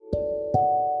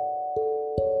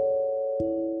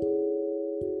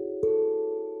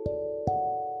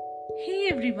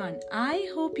everyone. I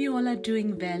hope you all are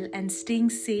doing well and staying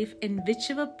safe in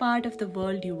whichever part of the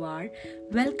world you are.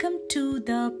 Welcome to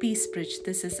the Peace Bridge.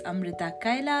 This is Amrita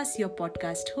Kailas, your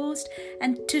podcast host,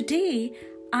 and today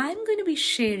I'm going to be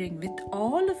sharing with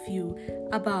all of you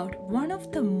about one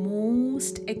of the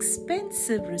most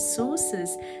expensive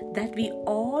resources that we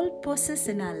all possess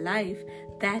in our life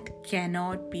that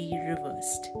cannot be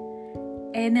reversed.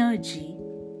 Energy,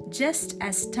 just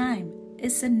as time,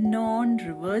 is a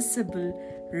non-reversible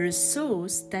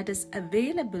resource that is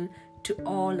available to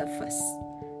all of us.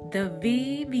 The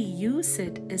way we use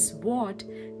it is what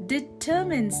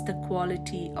determines the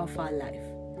quality of our life.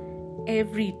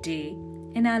 Every day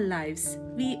in our lives,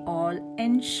 we all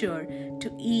ensure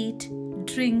to eat,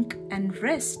 drink, and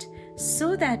rest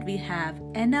so that we have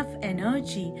enough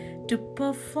energy to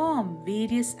perform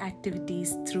various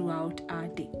activities throughout our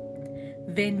day.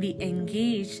 When we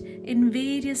engage in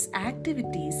various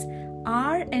activities,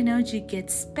 our energy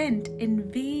gets spent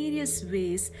in various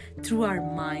ways through our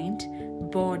mind,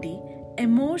 body,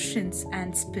 emotions,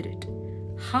 and spirit.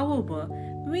 However,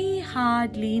 we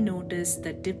hardly notice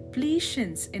the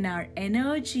depletions in our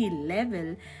energy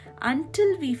level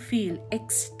until we feel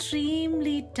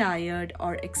extremely tired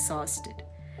or exhausted.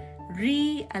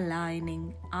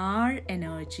 Realigning our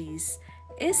energies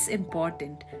is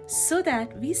important so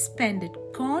that we spend it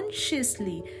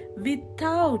consciously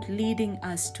without leading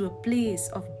us to a place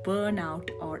of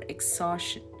burnout or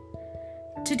exhaustion.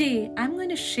 Today, I'm going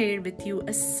to share with you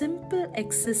a simple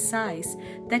exercise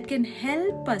that can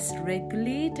help us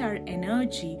regulate our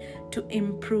energy to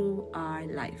improve our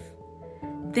life.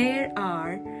 There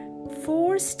are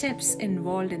 4 steps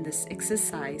involved in this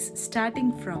exercise,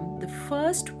 starting from the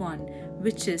first one,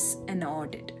 which is an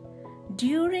audit.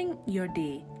 During your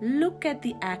day, look at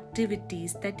the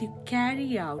activities that you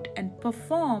carry out and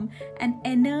perform an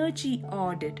energy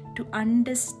audit to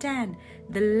understand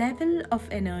the level of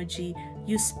energy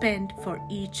you spend for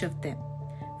each of them.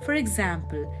 For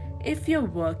example, if you're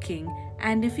working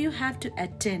and if you have to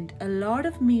attend a lot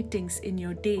of meetings in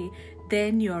your day,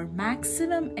 then your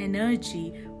maximum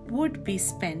energy would be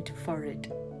spent for it.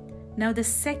 Now, the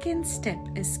second step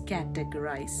is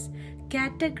categorize.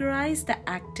 Categorize the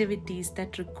activities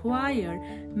that require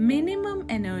minimum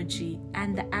energy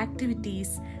and the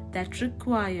activities that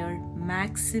require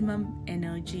maximum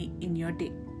energy in your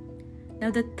day.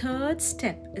 Now, the third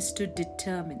step is to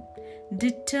determine.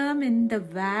 Determine the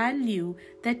value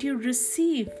that you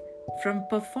receive from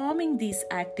performing these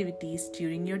activities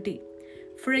during your day.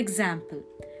 For example,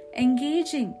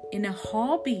 engaging in a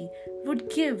hobby would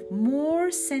give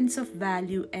more sense of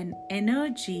value and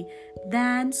energy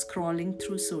than scrolling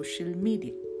through social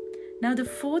media. Now, the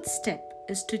fourth step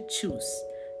is to choose.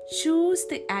 Choose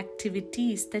the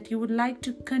activities that you would like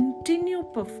to continue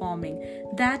performing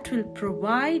that will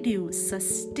provide you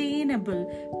sustainable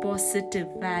positive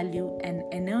value and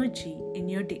energy in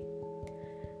your day.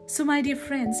 So, my dear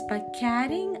friends, by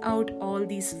carrying out all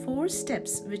these 4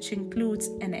 steps, which includes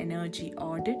an energy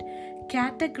audit,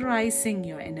 categorizing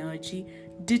your energy,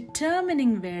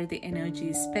 determining where the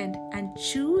energy is spent, and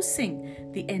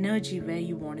choosing the energy where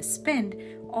you want to spend,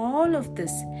 all of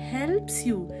this helps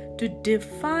you to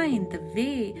define the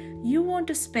way you want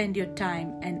to spend your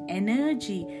time and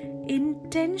energy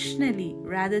intentionally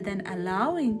rather than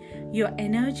allowing your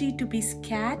energy to be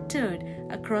scattered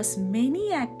across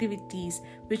many activities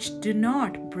which do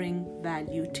not bring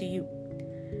value to you.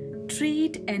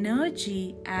 Treat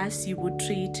energy as you would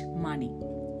treat money.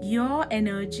 Your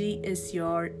energy is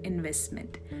your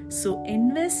investment. So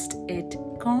invest it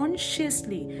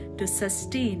consciously to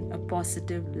sustain a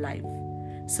positive life.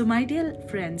 So my dear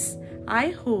friends, I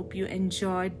hope you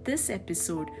enjoyed this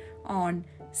episode on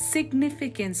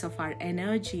significance of our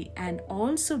energy and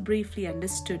also briefly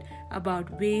understood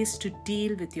about ways to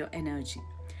deal with your energy.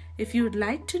 If you would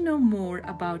like to know more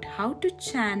about how to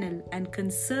channel and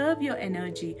conserve your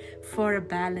energy for a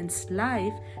balanced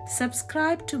life,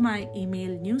 subscribe to my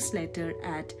email newsletter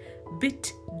at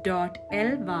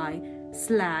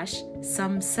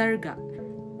bit.ly/samsarga.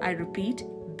 I repeat,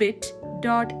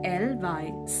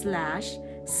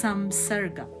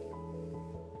 bit.ly/samsarga.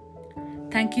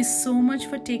 Thank you so much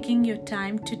for taking your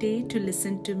time today to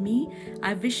listen to me.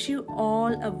 I wish you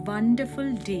all a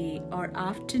wonderful day or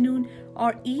afternoon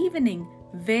or evening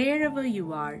wherever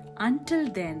you are. Until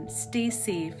then, stay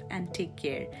safe and take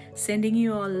care. Sending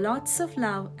you all lots of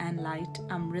love and light,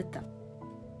 Amrita.